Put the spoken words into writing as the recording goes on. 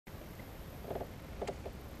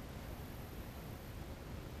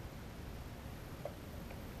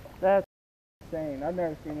insane. I've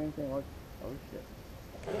never seen anything like. Oh shit.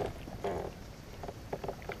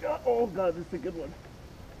 Oh god, this is a good one.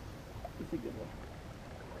 This is a good one.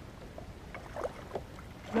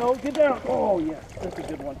 No, get down. Oh yes, that's a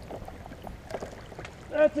good one.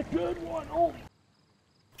 That's a good one. Oh.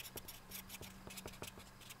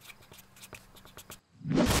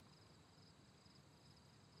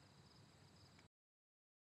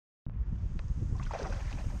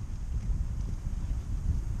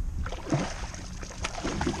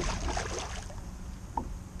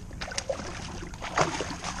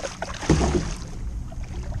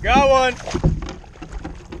 Got one.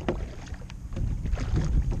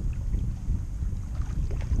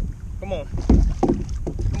 Come on.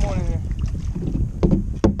 Come on in here.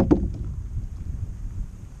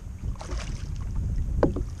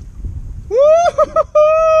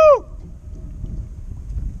 Woo-hoo-hoo!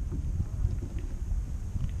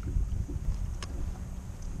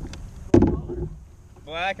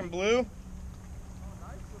 Black and blue.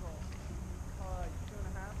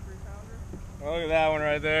 Look at that one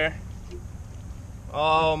right there.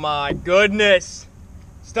 Oh my goodness.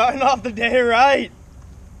 Starting off the day right.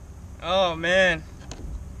 Oh man.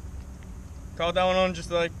 Caught that one on just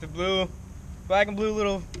like the blue, black and blue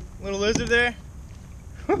little lizard there.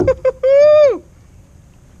 Well,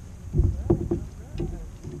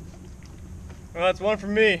 that's one for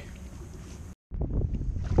me.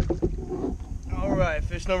 Alright,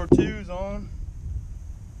 fish number 2's on.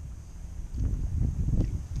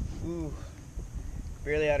 Ooh.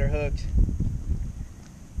 Barely had her hooked.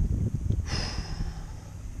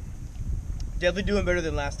 Definitely doing better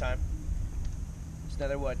than last time. It's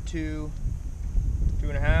another what, 2.5?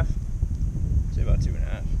 Say about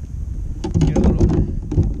 2.5. Get a little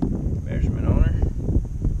measurement on her.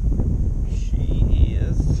 She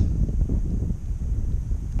is.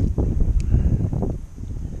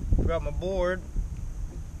 Forgot my board.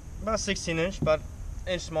 About 16 inch, about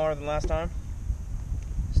an inch smaller than last time.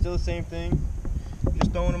 Still the same thing.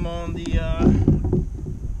 Just throwing them on the,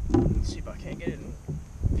 let's see if I can't get it in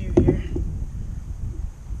view here.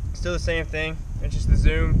 Still the same thing. It's just the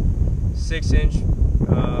zoom, 6-inch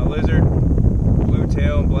lizard, blue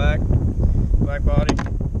tail and black body.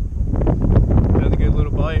 Another good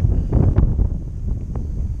little bite.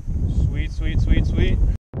 Sweet, sweet, sweet, sweet.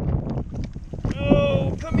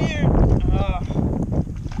 Oh, come here.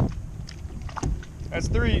 That's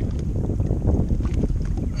 3.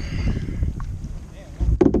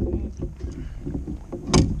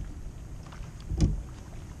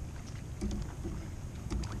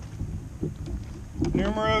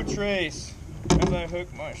 Numero trace as I hook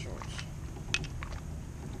my shorts.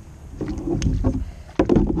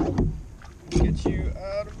 Get you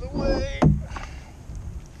out of the way.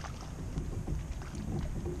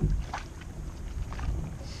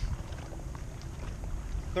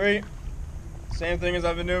 Three. Same thing as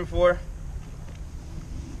I've been doing before.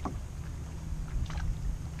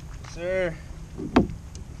 Yes, sir.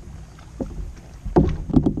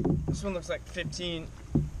 This one looks like 15.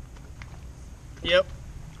 Yep.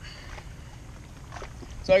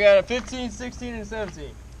 So I got a 15, 16, and 17.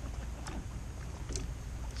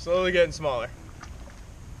 Slowly getting smaller.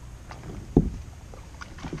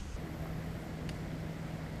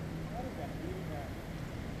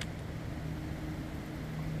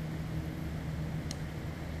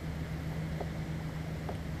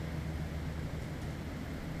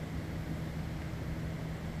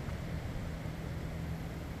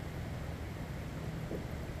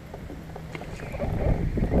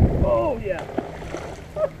 Oh yeah.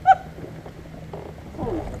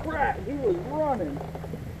 Holy crap, he was running.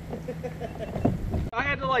 I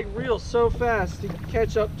had to like reel so fast to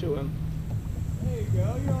catch up to him. There you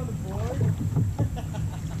go, you're on the board.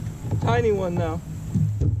 Tiny one though.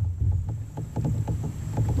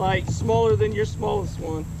 Like smaller than your smallest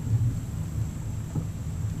one.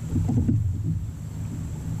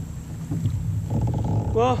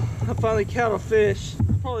 Well, I finally caught a fish.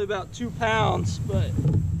 Probably about 2 pounds, but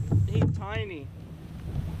he's tiny.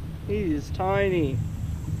 He is tiny.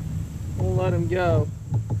 We'll let him go.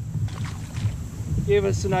 Gave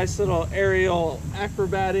us a nice little aerial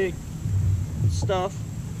acrobatic stuff.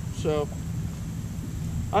 So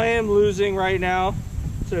I am losing right now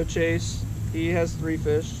to Chase. He has 3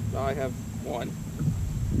 fish. I have 1.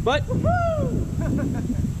 But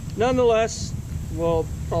nonetheless, we'll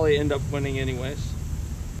probably end up winning anyways.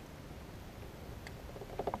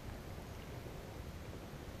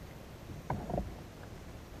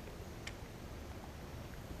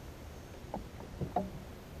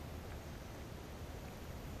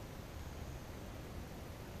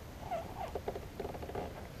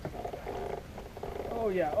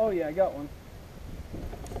 Oh yeah, I got one.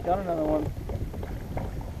 Got another one.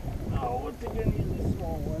 Oh, what's it gonna use a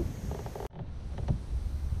small one?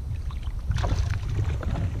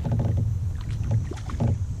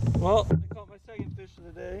 Well, I caught my second fish of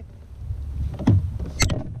the day.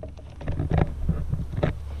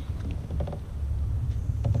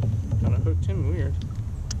 Kind of hooked him weird.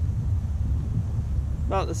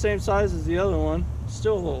 About the same size as the other one.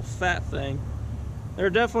 Still a little fat thing. They're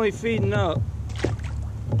definitely feeding up.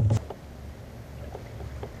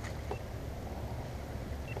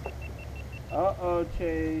 Uh-oh,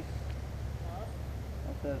 Chase. I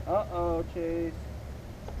said, uh-oh, Chase.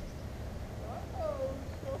 Uh-oh,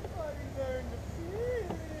 somebody's there in the fish.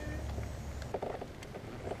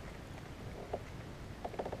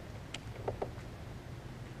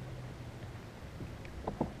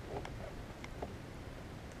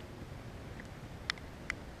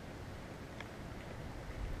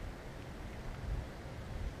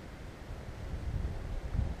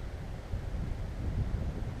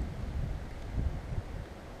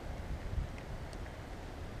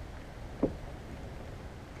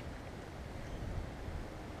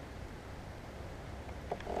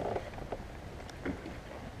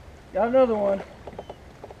 Got another one.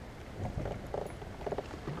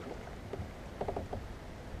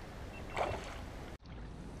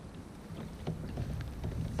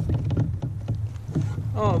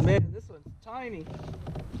 Oh man, this one's tiny.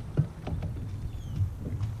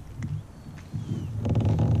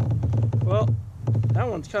 Well, that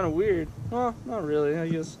one's kind of weird. Well, not really, I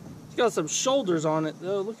guess. It's got some shoulders on it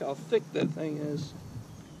though. Look how thick that thing is.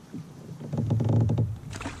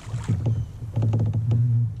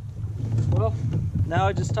 Well, now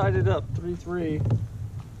I just tied it up 3-3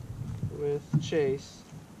 with Chase.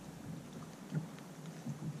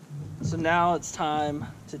 So now it's time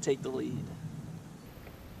to take the lead.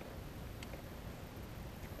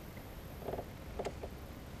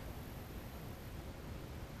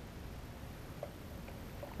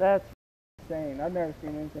 That's insane. I've never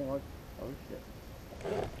seen anything like. Oh shit.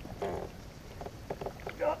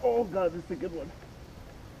 Oh god, this is a good one.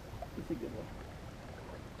 This is a good one.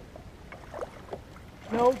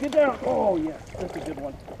 No, get down. Oh yes, that's a good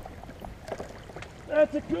one.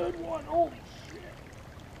 That's a good one. Holy shit.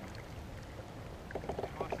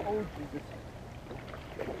 Oh Jesus.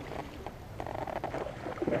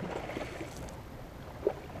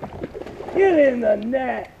 Get in the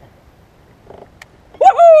net.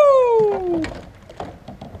 Woohoo!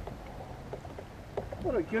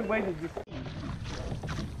 What a good way to just.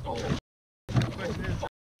 Oh.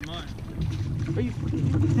 Are you?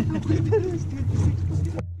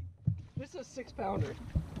 This is a 6-pounder.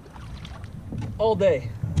 All day.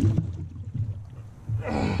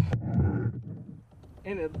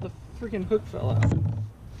 And the freaking hook fell out.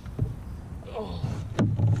 Oh.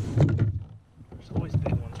 There's always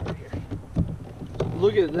big ones right here.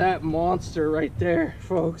 Look at that monster right there,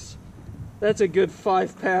 folks. That's a good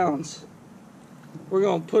 5 pounds. We're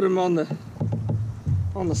gonna put him on the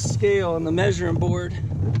scale on the measuring board.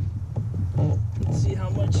 Let's see how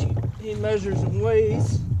much he measures and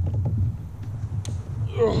weighs.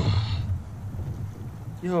 Ugh.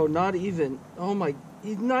 Yo, not even. Oh my,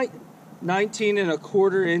 he's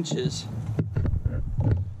 19¼ inches.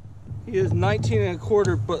 He is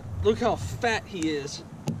 19¼ but look how fat he is.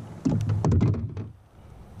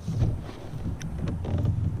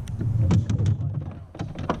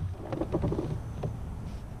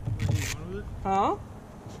 Huh?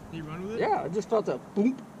 Did you run with it? Yeah, I just felt a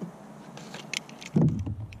boom.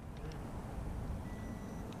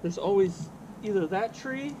 There's always either that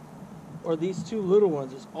tree or these two little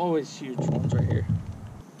ones. There's always huge ones right here.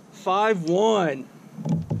 5'1".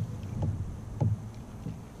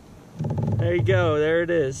 There you go. There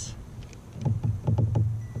it is.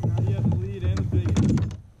 Now you have the lead and the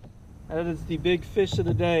biggest. That is the big fish of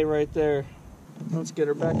the day right there. Let's get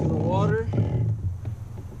her back in the water.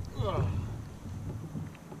 Ugh.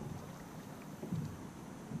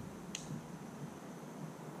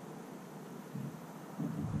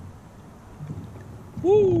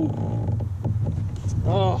 Woo!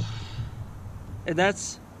 Oh, and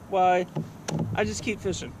that's why I just keep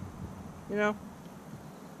fishing. You know,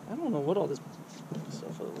 I don't know what all this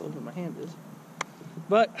stuff over my hand is,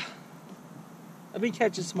 but I've been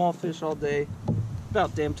catching small fish all day.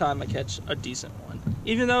 About damn time I catch a decent one.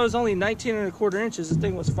 Even though it was only 19¼ inches, this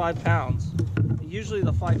thing was 5 pounds. Usually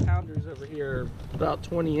the 5-pounders over here are about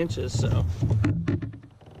 20 inches, so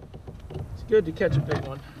it's good to catch a big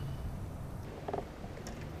one.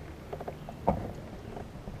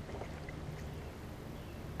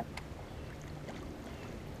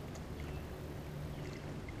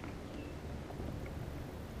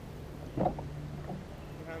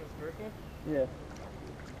 Yeah.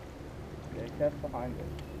 Yeah, cast behind it.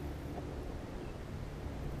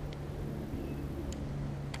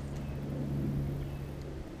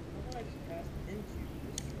 How do I just cast into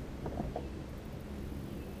this?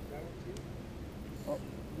 That one too? Oh,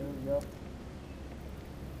 there we go.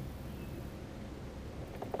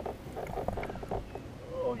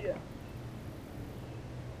 Oh yeah.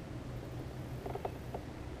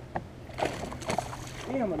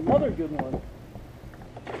 Damn, another good one.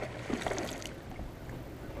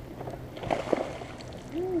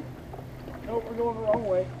 Woo. Nope, we're going the wrong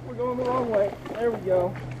way. We're going the wrong way. There we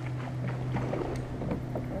go.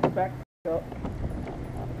 Let's back up.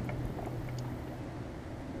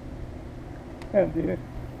 Yeah, dude.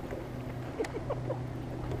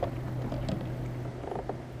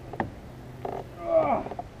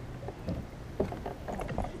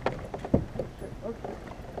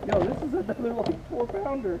 Yo, this is another like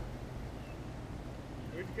 4-pounder.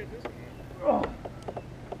 Where'd you get this one?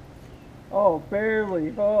 Oh,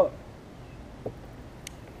 barely. Oh.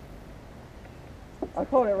 I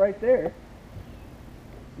caught it right there.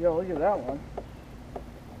 Yo, look at that one.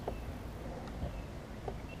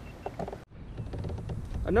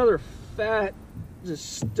 Another fat,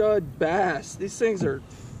 just stud bass. These things are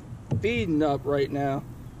feeding up right now.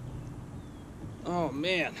 Oh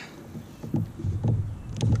man.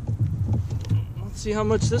 Let's see how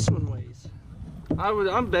much this one weighs.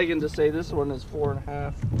 I'm begging to say this one is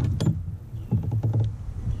 4.5.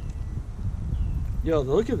 Yo,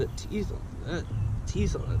 look at the teeth on that.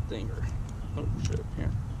 Teeth on that thing are, oh shit,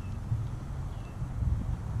 here.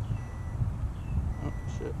 Oh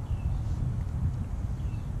shit.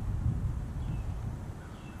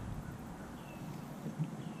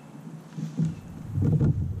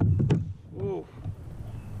 Ooh.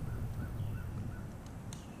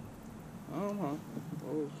 Oh,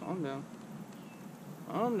 calm down.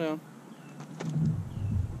 Calm down.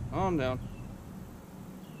 Calm down.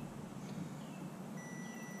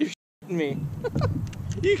 You're shitting me.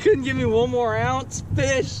 You couldn't give me one more ounce?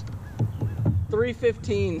 Fish.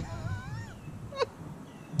 315.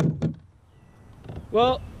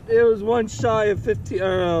 Well, it was one shy of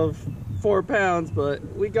 4 pounds, but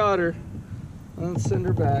we got her. Let's send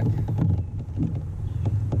her back.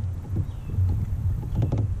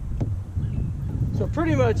 So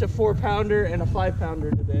pretty much a 4-pounder and a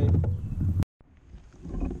 5-pounder today.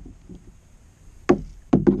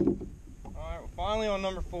 Alright, we're finally on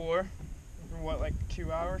number 4. For what, like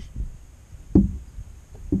 2 hours?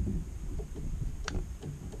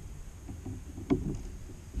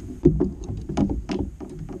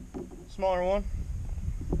 Smaller one.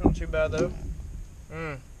 Not too bad though.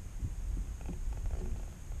 What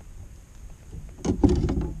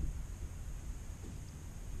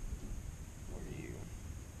are you?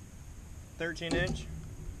 13-inch.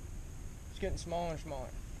 It's getting smaller and smaller.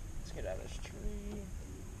 Let's get out of this tree.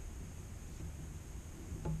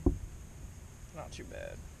 Not too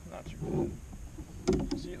bad. Not too bad.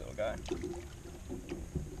 See you, little guy.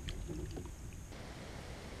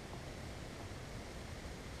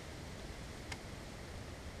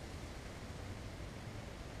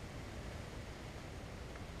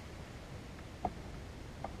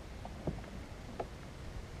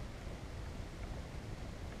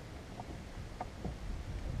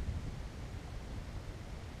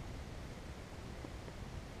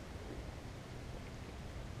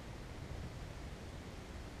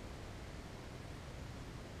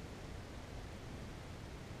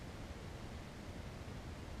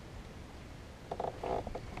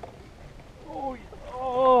 Oh,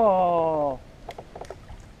 oh.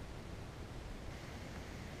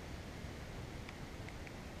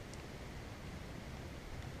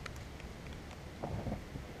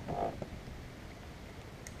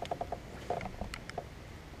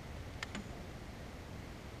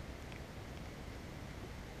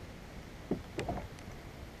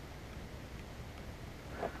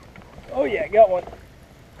 Oh yeah, got one.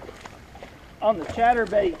 On the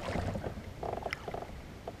chatterbait.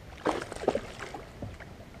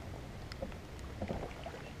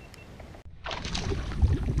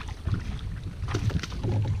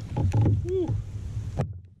 Whew.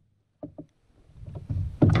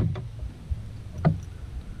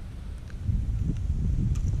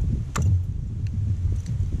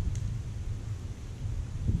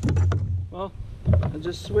 Well, I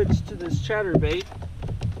just switched to this chatterbait.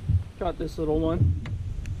 Caught this little one.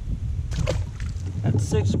 That's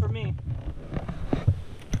 6 for me.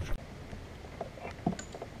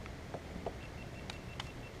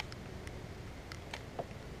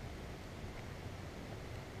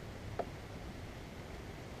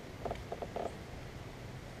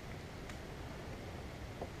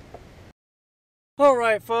 All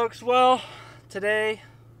right, folks. Well, today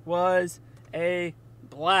was a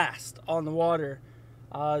blast on the water.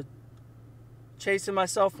 Chasing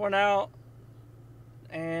myself went out,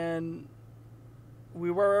 and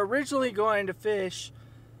we were originally going to fish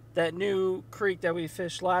that new creek that we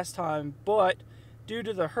fished last time, but due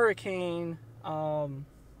to the hurricane, all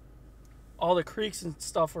the creeks and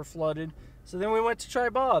stuff were flooded. So then we went to try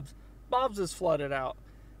Bob's. Bob's is flooded out.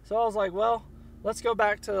 So I was like, well, let's go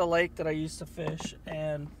back to the lake that I used to fish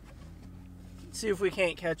and see if we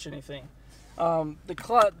can't catch anything.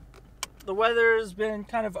 The weather has been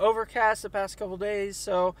kind of overcast the past couple days,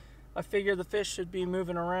 so I figured the fish should be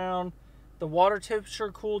moving around. The water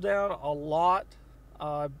temperature cooled down a lot.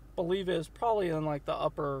 I believe it was probably in like the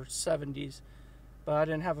upper 70s, but I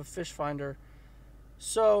didn't have a fish finder.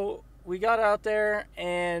 So we got out there,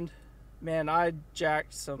 and man, I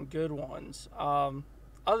jacked some good ones.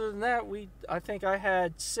 Other than that, I think I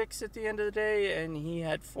had 6 at the end of the day, and he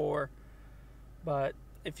had 4. But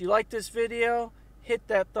if you like this video, hit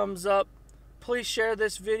that thumbs up. Please share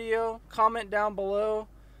this video, comment down below,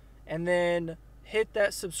 and then hit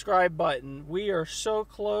that subscribe button. We are so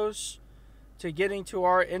close to getting to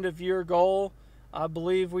our end of year goal. I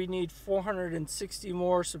believe we need 460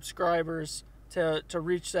 more subscribers to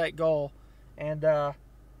reach that goal, and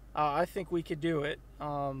I think we could do it.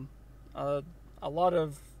 A lot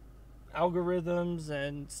of algorithms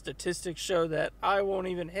and statistics show that I won't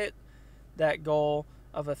even hit that goal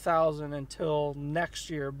of 1,000 until next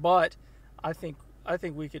year, but I think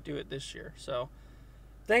we could do it this year. So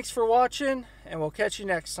thanks for watching, and we'll catch you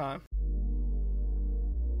next time.